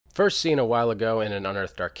First seen a while ago in an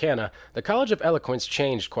Unearthed Arcana, the College of Eloquence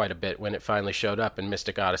changed quite a bit when it finally showed up in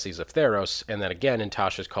Mystic Odysseys of Theros, and then again in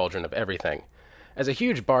Tasha's Cauldron of Everything. As a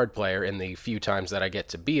huge bard player, in the few times that I get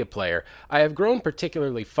to be a player, I have grown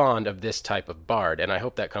particularly fond of this type of bard, and I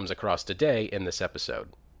hope that comes across today in this episode.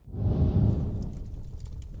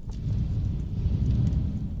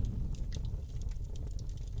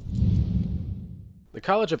 The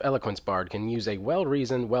College of Eloquence bard can use a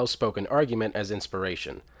well-reasoned, well-spoken argument as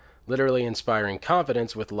inspiration, literally inspiring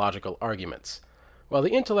confidence with logical arguments. While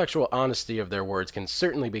the intellectual honesty of their words can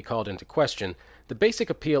certainly be called into question, the basic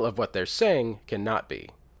appeal of what they're saying cannot be.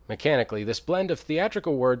 Mechanically, this blend of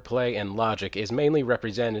theatrical wordplay and logic is mainly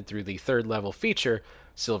represented through the third level feature,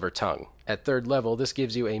 Silver Tongue. At third level, this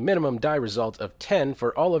gives you a minimum die result of 10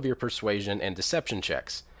 for all of your persuasion and deception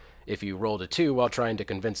checks. If you rolled a 2 while trying to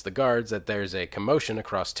convince the guards that there's a commotion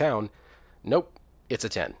across town, nope, it's a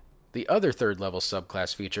 10. The other third level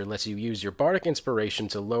subclass feature lets you use your bardic inspiration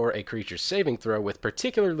to lower a creature's saving throw with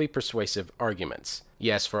particularly persuasive arguments.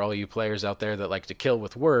 Yes, for all you players out there that like to kill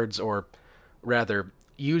with words, or rather,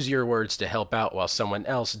 use your words to help out while someone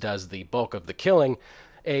else does the bulk of the killing,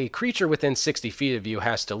 a creature within 60 feet of you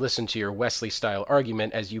has to listen to your Wesley-style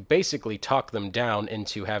argument as you basically talk them down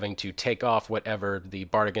into having to take off whatever the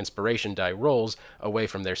Bardic Inspiration die rolls away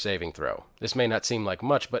from their saving throw. This may not seem like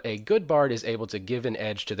much, but a good bard is able to give an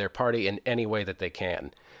edge to their party in any way that they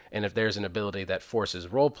can. And if there's an ability that forces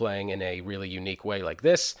role-playing in a really unique way like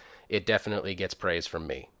this, it definitely gets praise from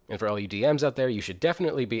me. And for all you DMs out there, you should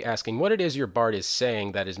definitely be asking what it is your bard is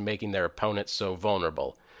saying that is making their opponent so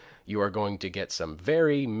vulnerable. You are going to get some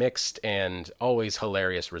very mixed and always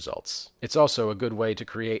hilarious results. It's also a good way to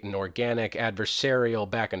create an organic adversarial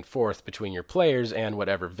back and forth between your players and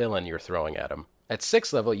whatever villain you're throwing at them. At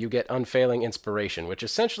 6th level, you get Unfailing Inspiration, which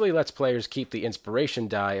essentially lets players keep the inspiration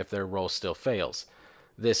die if their roll still fails.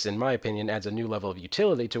 This, in my opinion, adds a new level of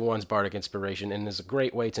utility to one's bardic inspiration and is a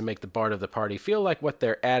great way to make the bard of the party feel like what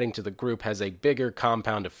they're adding to the group has a bigger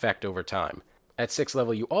compound effect over time. At 6th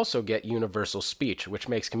level, you also get Universal Speech, which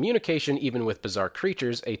makes communication even with bizarre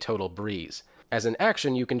creatures a total breeze. As an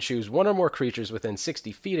action, you can choose one or more creatures within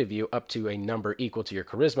 60 feet of you up to a number equal to your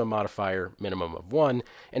Charisma modifier, minimum of 1,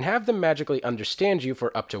 and have them magically understand you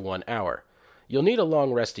for up to 1 hour. You'll need a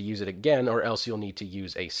long rest to use it again, or else you'll need to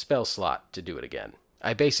use a spell slot to do it again.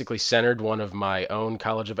 I basically centered one of my own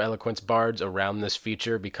College of Eloquence bards around this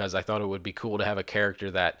feature because I thought it would be cool to have a character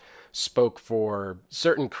that spoke for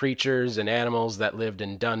certain creatures and animals that lived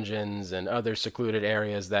in dungeons and other secluded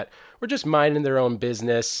areas that were just minding their own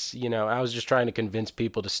business. You know, I was just trying to convince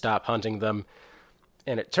people to stop hunting them.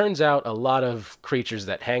 And it turns out a lot of creatures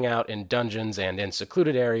that hang out in dungeons and in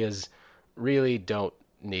secluded areas really don't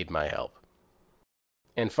need my help.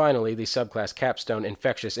 And finally, the subclass Capstone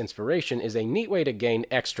Infectious Inspiration is a neat way to gain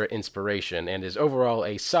extra inspiration and is overall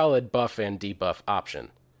a solid buff and debuff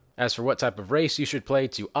option. As for what type of race you should play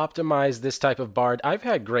to optimize this type of bard, I've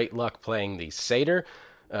had great luck playing the Satyr,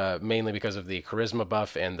 mainly because of the charisma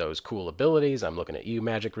buff and those cool abilities. I'm looking at you,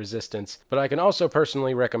 magic resistance. But I can also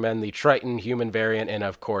personally recommend the Triton human variant and,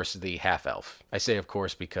 of course, the half-elf. I say, of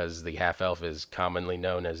course, because the half-elf is commonly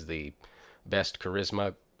known as the best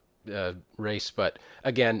charisma race. But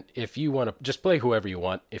again, if you want to just play whoever you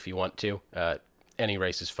want, if you want to, any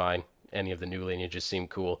race is fine. Any of the new lineages seem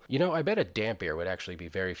cool. You know, I bet a Dampier would actually be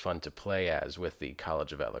very fun to play as with the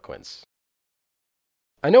College of Eloquence.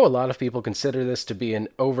 I know a lot of people consider this to be an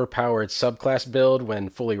overpowered subclass build when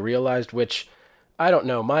fully realized, which, I don't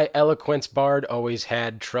know, my Eloquence bard always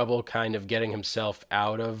had trouble kind of getting himself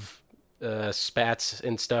out of spats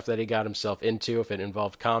and stuff that he got himself into if it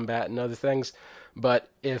involved combat and other things. But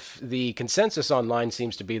if the consensus online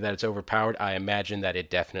seems to be that it's overpowered, I imagine that it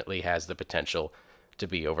definitely has the potential to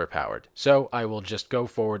be overpowered. So I will just go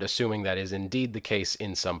forward assuming that is indeed the case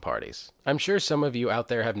in some parties. I'm sure some of you out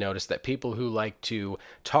there have noticed that people who like to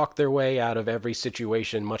talk their way out of every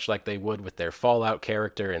situation, much like they would with their Fallout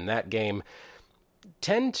character in that game,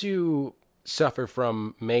 tend to suffer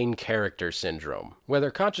from main character syndrome. Whether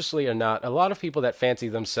consciously or not, a lot of people that fancy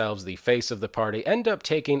themselves the face of the party end up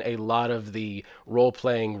taking a lot of the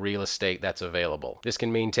role-playing real estate that's available. This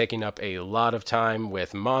can mean taking up a lot of time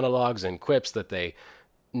with monologues and quips that they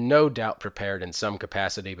no doubt prepared in some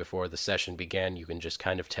capacity before the session began, you can just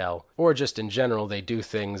kind of tell. Or just in general, they do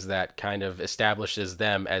things that kind of establishes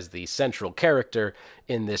them as the central character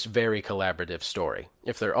in this very collaborative story.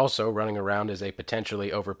 If they're also running around as a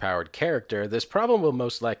potentially overpowered character, this problem will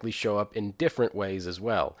most likely show up in different ways as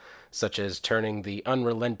well, such as turning the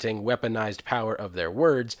unrelenting weaponized power of their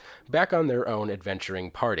words back on their own adventuring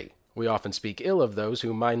party. We often speak ill of those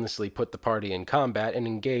who mindlessly put the party in combat and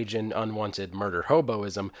engage in unwanted murder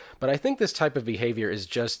hoboism, but I think this type of behavior is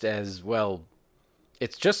just as, well,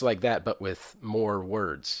 it's just like that, but with more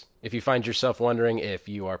words. If you find yourself wondering if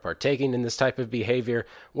you are partaking in this type of behavior,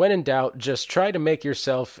 when in doubt, just try to make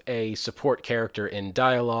yourself a support character in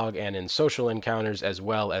dialogue and in social encounters as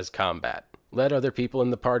well as combat. Let other people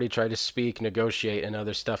in the party try to speak, negotiate, and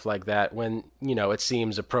other stuff like that when, it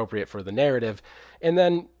seems appropriate for the narrative. And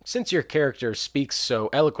then, since your character speaks so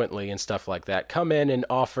eloquently and stuff like that, come in and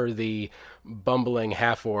offer the bumbling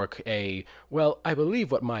half-orc well, I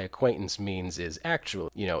believe what my acquaintance means is actually,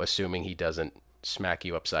 assuming he doesn't smack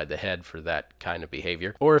you upside the head for that kind of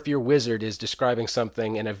behavior. Or if your wizard is describing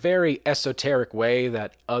something in a very esoteric way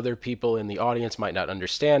that other people in the audience might not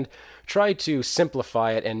understand, try to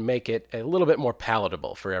simplify it and make it a little bit more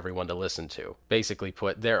palatable for everyone to listen to. Basically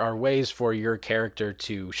put, there are ways for your character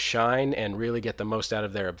to shine and really get the most out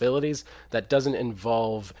of their abilities that doesn't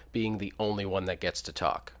involve being the only one that gets to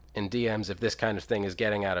talk. In DMs, if this kind of thing is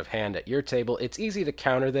getting out of hand at your table, it's easy to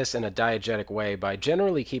counter this in a diegetic way by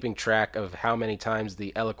generally keeping track of how many times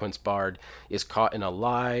the eloquence bard is caught in a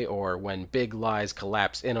lie, or when big lies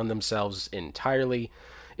collapse in on themselves entirely.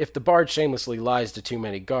 If the bard shamelessly lies to too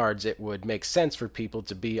many guards, it would make sense for people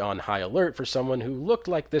to be on high alert for someone who looked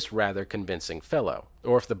like this rather convincing fellow.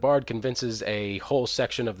 Or if the bard convinces a whole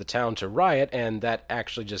section of the town to riot, and that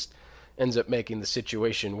actually just ends up making the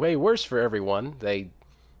situation way worse for everyone, they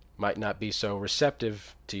might not be so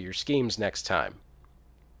receptive to your schemes next time.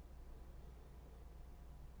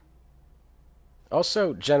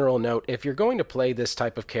 Also, general note, if you're going to play this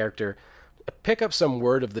type of character, pick up some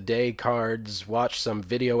word of the day cards, watch some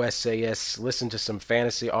video essayists, listen to some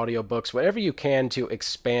fantasy audiobooks, whatever you can to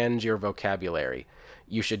expand your vocabulary.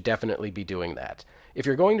 You should definitely be doing that. If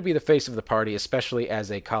you're going to be the face of the party, especially as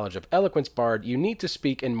a College of Eloquence bard, you need to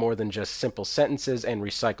speak in more than just simple sentences and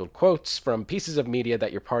recycled quotes from pieces of media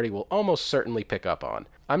that your party will almost certainly pick up on.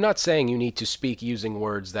 I'm not saying you need to speak using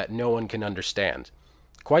words that no one can understand.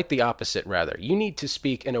 Quite the opposite, rather. You need to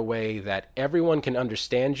speak in a way that everyone can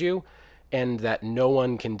understand you and that no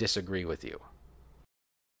one can disagree with you.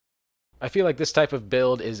 I feel like this type of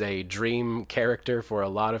build is a dream character for a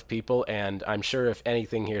lot of people, and I'm sure if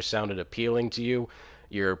anything here sounded appealing to you,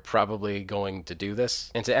 you're probably going to do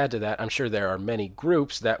this. And to add to that, I'm sure there are many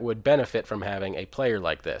groups that would benefit from having a player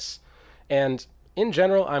like this. And in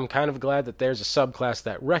general, I'm kind of glad that there's a subclass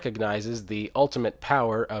that recognizes the ultimate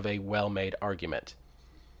power of a well-made argument.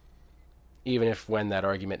 Even if when that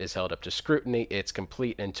argument is held up to scrutiny, it's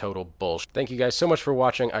complete and total bullshit. Thank you guys so much for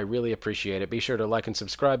watching. I really appreciate it. Be sure to like and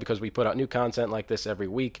subscribe because we put out new content like this every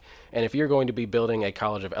week. And if you're going to be building a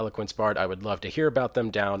College of Eloquence bard, I would love to hear about them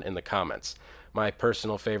down in the comments. My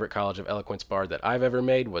personal favorite College of Eloquence bard that I've ever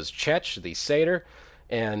made was Chech, the Satyr.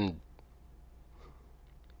 And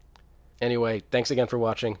anyway, thanks again for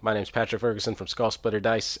watching. My name's Patrick Ferguson from Skull Splitter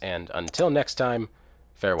Dice, and until next time,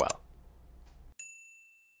 farewell.